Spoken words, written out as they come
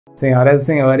Senhoras e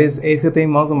senhores, esse que eu tenho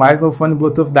em mãos o mais novo fone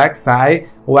Bluetooth da DEIXAR,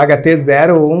 o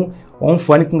HT01, um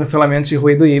fone com cancelamento de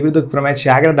ruído híbrido que promete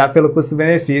agradar pelo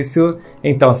custo-benefício.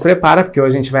 Então se prepara, porque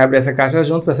hoje a gente vai abrir essa caixa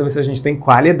junto para saber se a gente tem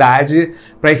qualidade.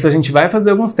 Para isso a gente vai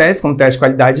fazer alguns testes, como teste de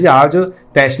qualidade de áudio,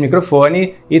 teste de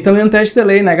microfone e também um teste de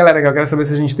delay, né galera? Que eu quero saber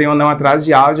se a gente tem ou não atraso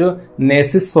de áudio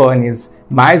nesses fones.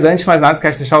 Mas antes de mais nada,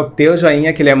 quero deixar o teu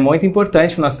joinha, que ele é muito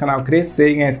importante para o nosso canal crescer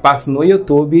e ganhar espaço no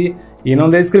YouTube. E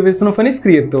não deixe de inscrever se não for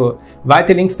inscrito. Vai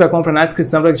ter links para compra na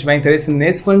descrição para quem tiver interesse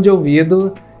nesse fone de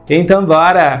ouvido. Então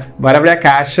bora abrir a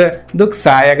caixa do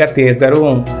QCY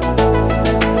HT01.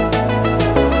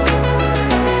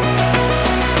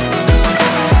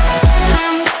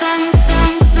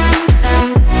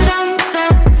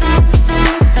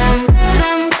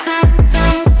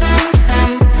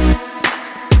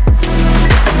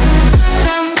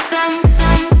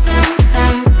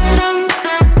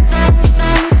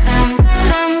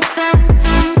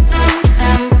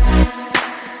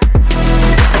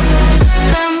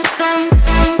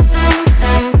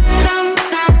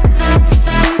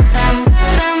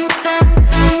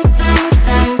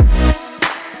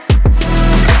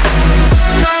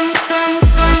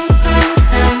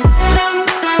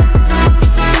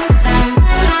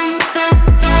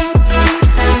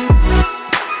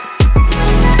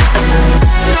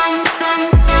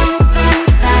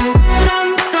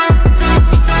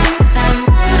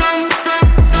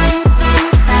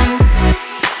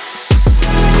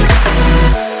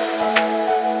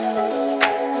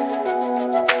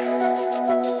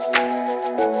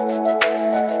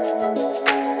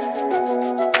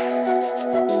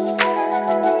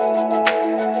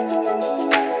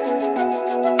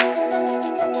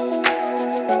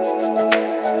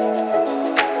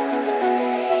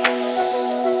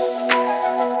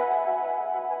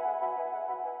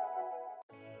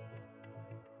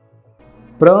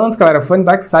 Pronto, galera, o fone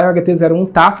da DEIXAR, o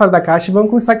HT01, tá fora da caixa e vamos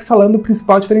começar aqui falando do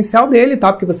principal diferencial dele,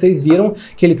 tá? Porque vocês viram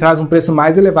que ele traz um preço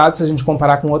mais elevado se a gente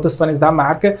comparar com outros fones da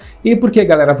marca. E por quê,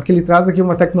 galera? Porque ele traz aqui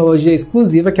uma tecnologia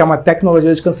exclusiva, que é uma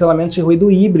tecnologia de cancelamento de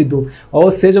ruído híbrido. Ou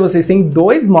seja, vocês têm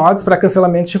dois modos para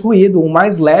cancelamento de ruído, um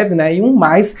mais leve, né, e um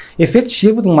mais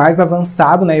efetivo, um mais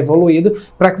avançado, né, evoluído,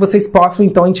 para que vocês possam,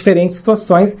 então, em diferentes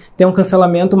situações, ter um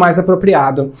cancelamento mais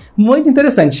apropriado. Muito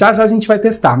interessante, já a gente vai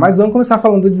testar, mas vamos começar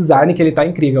falando do design, que ele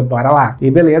tá incrível, bora lá. E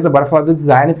beleza, bora falar do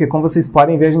design, porque como vocês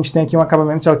podem ver, a gente tem aqui um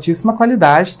acabamento de altíssima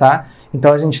qualidade, tá?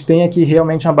 Então a gente tem aqui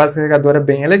realmente uma base carregadora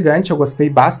bem elegante, eu gostei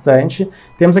bastante.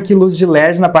 Temos aqui luz de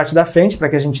LED na parte da frente, para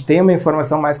que a gente tenha uma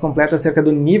informação mais completa acerca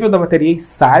do nível da bateria e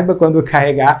saiba quando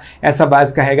carregar essa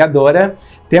base carregadora.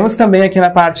 Temos também aqui na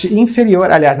parte inferior,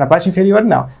 aliás, na parte inferior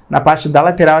não, na parte da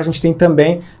lateral a gente tem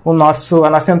também a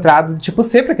nossa entrada do tipo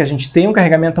C, para que a gente tenha um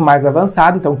carregamento mais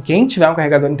avançado. Então quem tiver um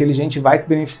carregador inteligente vai se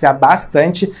beneficiar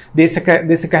bastante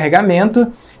desse carregamento.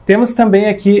 Temos também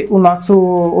aqui o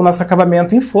nosso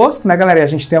acabamento em fosco, né, galera? A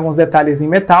gente tem alguns detalhes em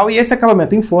metal e esse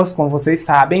acabamento em fosco, como vocês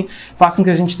sabem, faz com que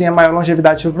a gente tenha maior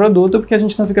longevidade do produto, porque a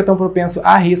gente não fica tão propenso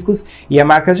a riscos e a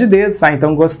marcas de dedos, tá?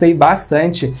 Então gostei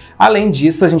bastante. Além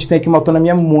disso, a gente tem aqui uma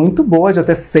autonomia muito boa, de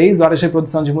até 6 horas de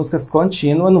reprodução de músicas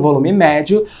contínua no volume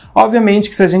médio. Obviamente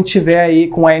que se a gente tiver aí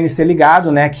com o ANC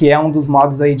ligado, né, que é um dos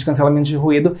modos aí de cancelamento de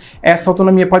ruído, essa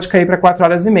autonomia pode cair para 4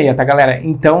 horas e meia, tá, galera?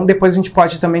 Então depois a gente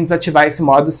pode também desativar esse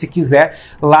modo se quiser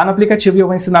lá no aplicativo e eu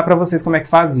vou ensinar para vocês como é que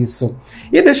faz isso.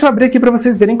 E deixa eu abrir aqui para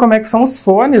vocês verem como é que são os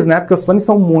fones, né? Porque os fones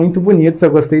são muito bonitos, eu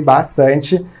gostei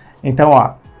bastante. Então,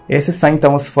 ó, esses são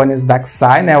então os fones da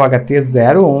DEIXAR, né? O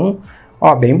HT01.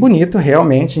 Ó, bem bonito,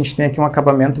 realmente. A gente tem aqui um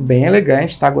acabamento bem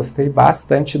elegante, tá? Gostei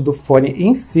bastante do fone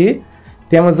em si.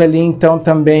 Temos ali então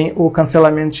também o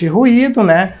cancelamento de ruído,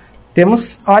 né?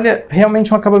 Temos, olha,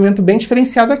 realmente um acabamento bem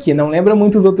diferenciado aqui. Não lembra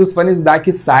muito os outros fones da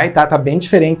DEIXAR, tá? Tá bem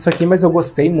diferente isso aqui, mas eu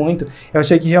gostei muito. Eu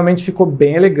achei que realmente ficou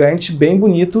bem elegante, bem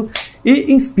bonito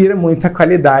e inspira muita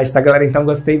qualidade, tá, galera? Então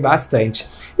gostei bastante.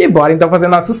 E bora então fazer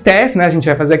nossos testes, né? A gente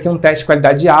vai fazer aqui um teste de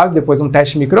qualidade de áudio, depois um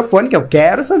teste de microfone, que eu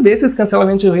quero saber se esse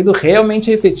cancelamento de ruído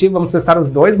realmente é efetivo. Vamos testar os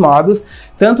dois modos,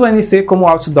 tanto o ANC como o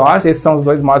outdoor. Esses são os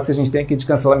dois modos que a gente tem aqui de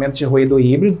cancelamento de ruído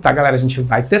híbrido, tá, galera? A gente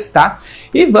vai testar.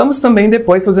 E vamos também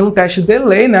depois fazer um teste de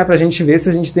delay, né? Pra gente ver se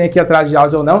a gente tem aqui atraso de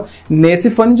áudio ou não nesse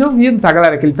fone de ouvido, tá,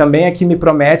 galera? Que ele também aqui me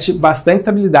promete bastante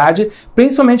estabilidade,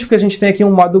 principalmente porque a gente tem aqui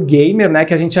um modo gamer, né?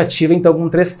 Que a gente ativa ativa, então com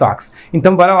 3 toques.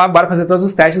 Então bora lá, bora fazer todos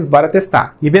os testes, bora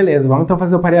testar. E beleza, vamos então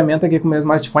fazer o pareamento aqui com o meu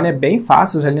smartphone, é bem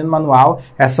fácil, já ali no manual,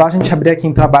 é só a gente abrir aqui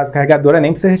então a base carregadora,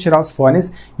 nem precisa retirar os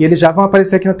fones, e eles já vão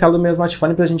aparecer aqui na tela do meu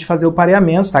smartphone pra gente fazer o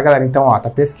pareamento, tá galera? Então ó, tá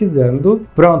pesquisando,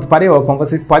 pronto, pareou. Como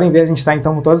vocês podem ver, a gente tá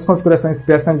então com todas as configurações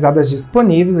personalizadas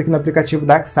disponíveis aqui no aplicativo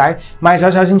da DEIXAR, mas já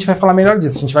já a gente vai falar melhor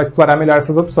disso, a gente vai explorar melhor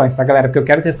essas opções, tá galera? Porque eu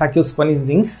quero testar aqui os fones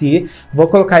em si, vou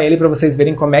colocar ele pra vocês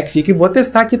verem como é que fica, e vou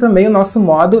testar aqui também o nosso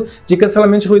modo de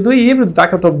cancelamento de ruído híbrido, tá?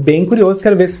 Que eu tô bem curioso,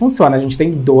 quero ver se funciona. A gente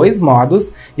tem 2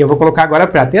 modos, e eu vou colocar agora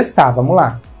pra testar, vamos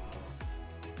lá.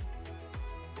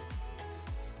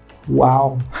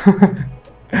 Uau!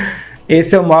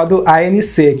 Esse é o modo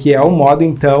ANC, que é o modo,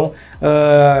 então,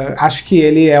 acho que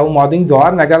ele é o modo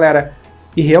indoor, né, galera?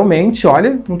 E realmente,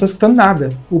 olha, não tô escutando nada.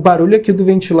 O barulho aqui do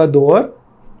ventilador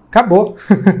acabou.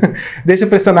 Deixa eu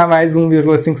pressionar mais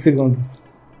 1,5 segundos.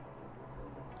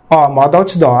 Ó, modo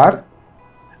outdoor.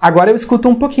 Agora eu escuto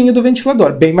um pouquinho do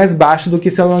ventilador, bem mais baixo do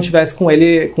que se eu não tivesse com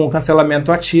ele com o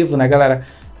cancelamento ativo, né, galera?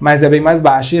 Mas é bem mais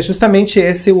baixo. E é justamente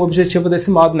esse o objetivo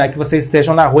desse modo, né? Que vocês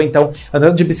estejam na rua, então,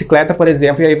 andando de bicicleta, por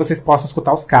exemplo, e aí vocês possam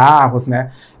escutar os carros, né?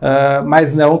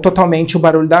 Mas não totalmente o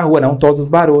barulho da rua, não todos os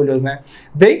barulhos, né?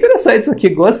 Bem interessante isso aqui,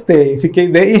 gostei. Fiquei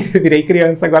bem... Virei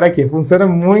criança agora aqui, funciona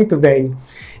muito bem.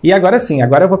 E agora sim,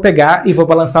 agora eu vou pegar e vou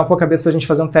balançar um pouco a cabeça pra gente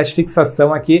fazer um teste de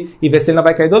fixação aqui e ver se ele não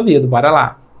vai cair do ouvido. Bora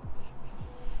lá.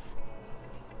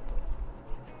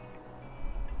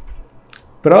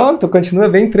 Pronto, continua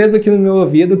bem preso aqui no meu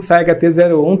ouvido, QCY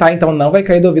HT01, tá? Então não vai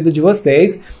cair do ouvido de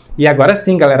vocês. E agora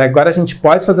sim, galera, agora a gente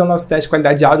pode fazer o nosso teste de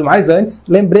qualidade de áudio, mas antes,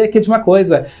 lembrei aqui de uma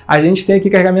coisa, a gente tem aqui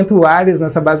carregamento wireless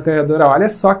nessa base carregadora, olha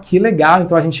só que legal,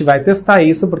 então a gente vai testar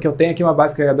isso, porque eu tenho aqui uma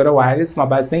base carregadora wireless, uma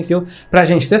base sem fio, pra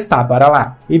gente testar, bora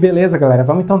lá. E beleza, galera,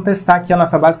 vamos então testar aqui a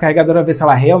nossa base carregadora, ver se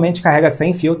ela realmente carrega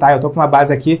sem fio, tá? Eu tô com uma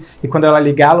base aqui, e quando ela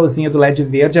ligar a luzinha do LED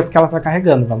verde é porque ela tá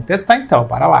carregando, vamos testar então,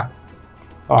 bora lá.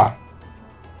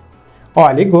 Ó,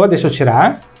 ligou, deixa eu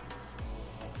tirar.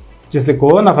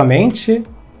 Desligou novamente.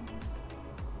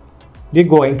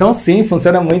 Ligou, então sim,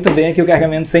 funciona muito bem aqui o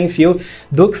carregamento sem fio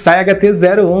do QCY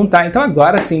HT01, tá? Então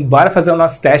agora sim, bora fazer o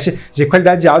nosso teste de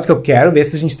qualidade de áudio, que eu quero ver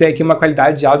se a gente tem aqui uma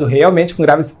qualidade de áudio realmente com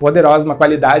graves poderosos, uma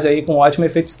qualidade aí com ótimo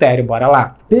efeito estéreo, bora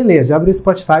lá. Beleza, já abri o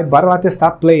Spotify, bora lá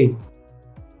testar, play.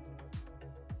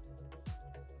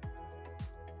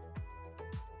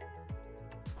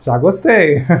 Já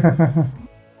gostei.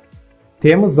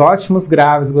 Temos ótimos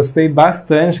graves, gostei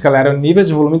bastante, galera. O nível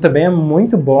de volume também é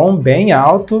muito bom, bem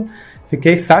alto.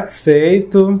 Fiquei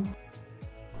satisfeito.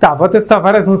 Tá, vou testar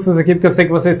várias músicas aqui, porque eu sei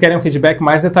que vocês querem um feedback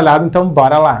mais detalhado, então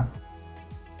bora lá.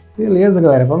 Beleza,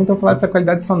 galera, vamos então falar dessa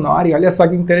qualidade sonora, e olha só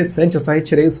que interessante, eu só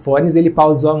retirei os fones e ele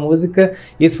pausou a música,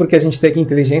 isso porque a gente tem aqui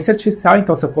inteligência artificial,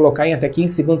 então se eu colocar em até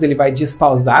 15 segundos ele vai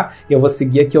despausar, e eu vou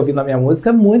seguir aqui ouvindo a minha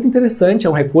música, muito interessante, é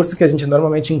um recurso que a gente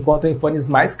normalmente encontra em fones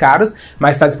mais caros,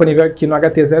 mas está disponível aqui no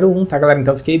HT01, tá galera,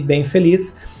 então fiquei bem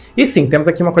feliz. E sim, temos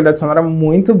aqui uma qualidade sonora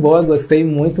muito boa, gostei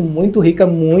muito, muito rica,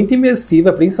 muito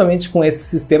imersiva, principalmente com esse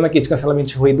sistema aqui de cancelamento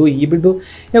de ruído híbrido.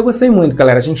 Eu gostei muito,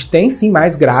 galera. A gente tem sim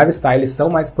mais graves, tá? Eles são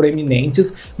mais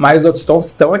proeminentes, mas os outros tons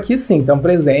estão aqui sim, estão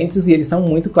presentes e eles são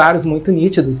muito claros, muito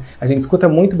nítidos. A gente escuta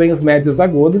muito bem os médios e os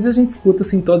agudos e a gente escuta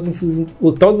assim todos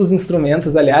os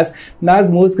instrumentos, aliás,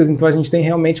 nas músicas. Então a gente tem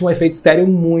realmente um efeito estéreo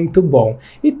muito bom.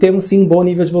 E temos sim um bom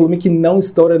nível de volume que não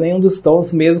estoura nenhum dos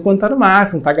tons, mesmo quando tá no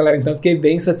máximo, tá, galera? Então fiquei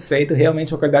bem satisfeito.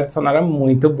 Realmente uma qualidade sonora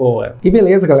muito boa. E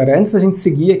beleza, galera, antes da gente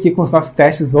seguir aqui com os nossos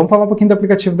testes, vamos falar um pouquinho do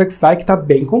aplicativo da DEIXAR, que tá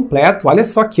bem completo. Olha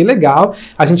só que legal,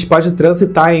 a gente pode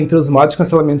transitar entre os modos de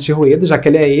cancelamento de ruído, já que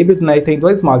ele é híbrido, né, e tem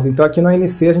 2 modos. Então aqui no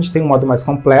ANC a gente tem um modo mais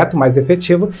completo, mais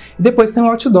efetivo, e depois tem o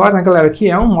outdoor, né, galera, que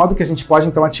é um modo que a gente pode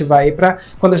então ativar aí para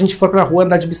quando a gente for pra rua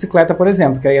andar de bicicleta, por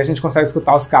exemplo, que aí a gente consegue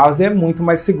escutar os carros e é muito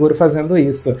mais seguro fazendo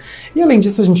isso. E além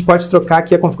disso, a gente pode trocar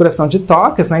aqui a configuração de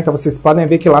toques, né, então vocês podem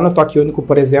ver que lá no toque único,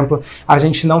 por exemplo, a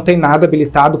gente não tem nada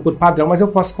habilitado por padrão, mas eu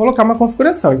posso colocar uma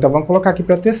configuração. Então vamos colocar aqui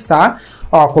para testar.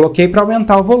 Ó, coloquei para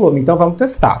aumentar o volume, então vamos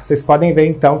testar. Vocês podem ver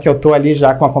então que eu tô ali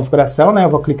já com a configuração, né? Eu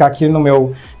vou clicar aqui no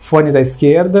meu fone da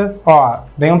esquerda, ó,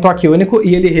 vem um toque único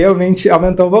e ele realmente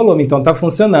aumentou o volume, então tá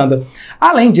funcionando.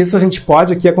 Além disso, a gente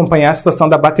pode aqui acompanhar a situação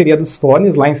da bateria dos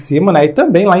fones lá em cima, né? E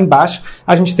também lá embaixo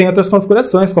a gente tem outras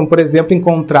configurações, como por exemplo,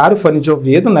 encontrar o fone de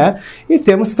ouvido, né? E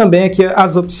temos também aqui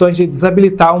as opções de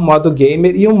desabilitar o modo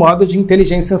gamer e o modo de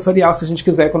inteligência sensorial, se a gente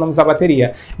quiser economizar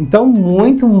bateria. Então,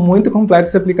 muito, muito completo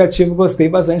esse aplicativo, gostei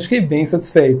bastante, fiquei bem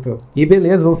satisfeito. E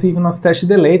beleza, vamos seguir o nosso teste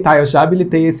de delay, tá? Eu já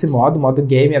habilitei esse modo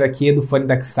gamer aqui do fone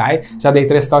da QCY, já dei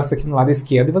 3 toques aqui no lado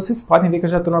esquerdo e vocês podem ver que eu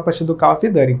já tô numa partida do Call of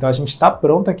Duty, então a gente tá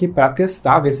pronto aqui para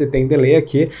testar, ver se tem delay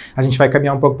aqui. A gente vai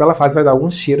caminhar um pouco pela fase, vai dar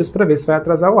alguns tiros para ver se vai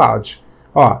atrasar o áudio.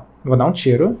 Ó, Vou dar um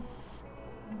tiro.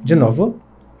 De novo.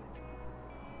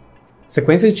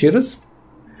 Sequência de tiros.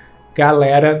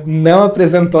 Galera, não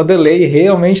apresentou delay,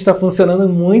 realmente está funcionando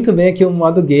muito bem aqui o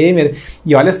modo gamer.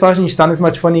 E olha só, a gente está no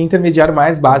smartphone intermediário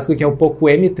mais básico, que é o Poco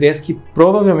M3, que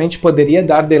provavelmente poderia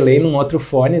dar delay num outro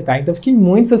fone, tá? Então fiquei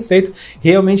muito satisfeito,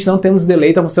 realmente não temos delay,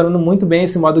 está funcionando muito bem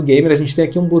esse modo gamer. A gente tem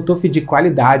aqui um Bluetooth de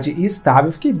qualidade e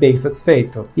estável, fiquei bem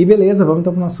satisfeito. E beleza, vamos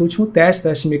então para o nosso último teste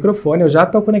de microfone. Eu já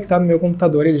estou conectado no meu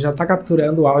computador, ele já está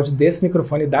capturando o áudio desse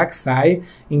microfone DEIXAR.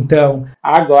 Então,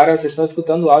 agora vocês estão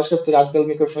escutando o áudio capturado pelo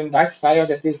microfone DEIXAR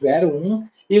HT01.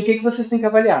 E o que vocês têm que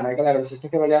avaliar, né, galera? Vocês têm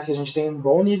que avaliar se a gente tem um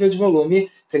bom nível de volume,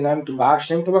 se ele não é muito baixo,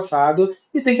 nem muito abafado,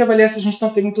 e tem que avaliar se a gente não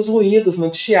tem muitos ruídos,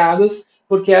 muitos chiados,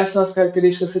 porque essas são as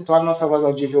características que tornam nossa voz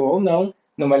audível ou não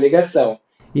numa ligação.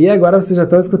 E agora vocês já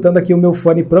estão escutando aqui o meu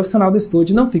fone profissional do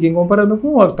estúdio. Não fiquem comparando com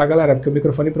o outro, tá, galera? Porque o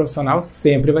microfone profissional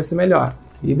sempre vai ser melhor.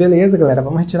 E beleza, galera,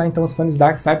 vamos retirar então os fones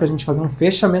DEIXAR para a gente fazer um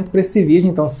fechamento para esse vídeo.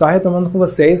 Então, só retomando com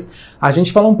vocês, a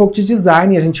gente falou um pouco de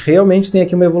design, a gente realmente tem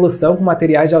aqui uma evolução com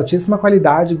materiais de altíssima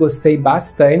qualidade, gostei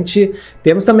bastante.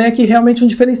 Temos também aqui realmente um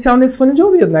diferencial nesse fone de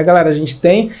ouvido, né, galera? A gente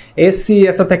tem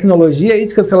essa tecnologia aí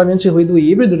de cancelamento de ruído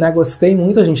híbrido, né? Gostei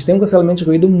muito, a gente tem um cancelamento de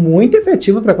ruído muito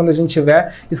efetivo para quando a gente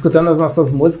estiver escutando as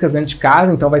nossas músicas dentro de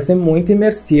casa, então vai ser muito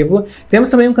imersivo. Temos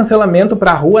também um cancelamento para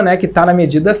a rua, né, que está na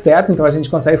medida certa, então a gente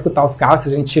consegue escutar os carros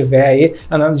se a gente estiver aí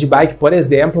andando de bike, por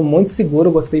exemplo, muito seguro,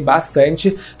 gostei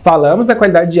bastante. Falamos da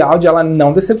qualidade de áudio, ela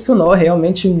não decepcionou,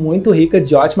 realmente muito rica,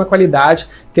 de ótima qualidade.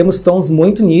 Temos tons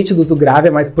muito nítidos, o grave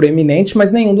é mais proeminente,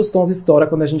 mas nenhum dos tons estoura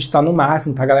quando a gente está no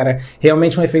máximo, tá, galera?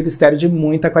 Realmente um efeito estéreo de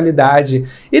muita qualidade.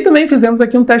 E também fizemos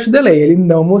aqui um teste de delay, ele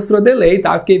não mostrou delay,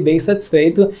 tá? Fiquei bem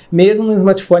satisfeito, mesmo no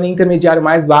smartphone intermediário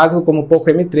mais básico, como o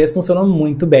Poco M3, funcionou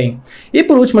muito bem. E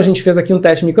por último, a gente fez aqui um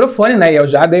teste de microfone, né? E eu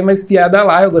já dei uma espiada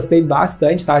lá, eu gostei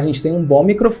bastante, tá? A gente tem um bom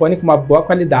microfone com uma boa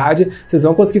qualidade, vocês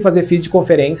vão conseguir fazer feed de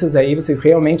conferências aí, vocês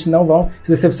realmente não vão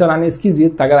se decepcionar nesse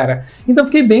quesito, tá, galera? Então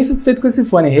fiquei bem satisfeito com esse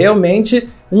fone, realmente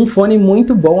um fone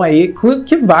muito bom aí,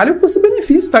 que vale o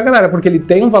custo-benefício, tá, galera? Porque ele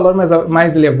tem um valor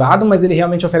mais elevado, mas ele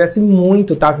realmente oferece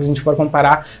muito, tá? Se a gente for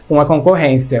comparar com a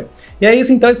concorrência. E é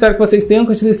isso, então. Espero que vocês tenham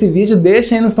curtido esse vídeo.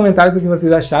 Deixem aí nos comentários o que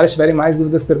vocês acharam. Se tiverem mais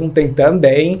dúvidas, perguntem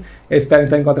também. Eu espero,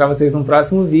 então, encontrar vocês no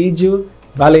próximo vídeo.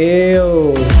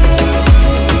 Valeu!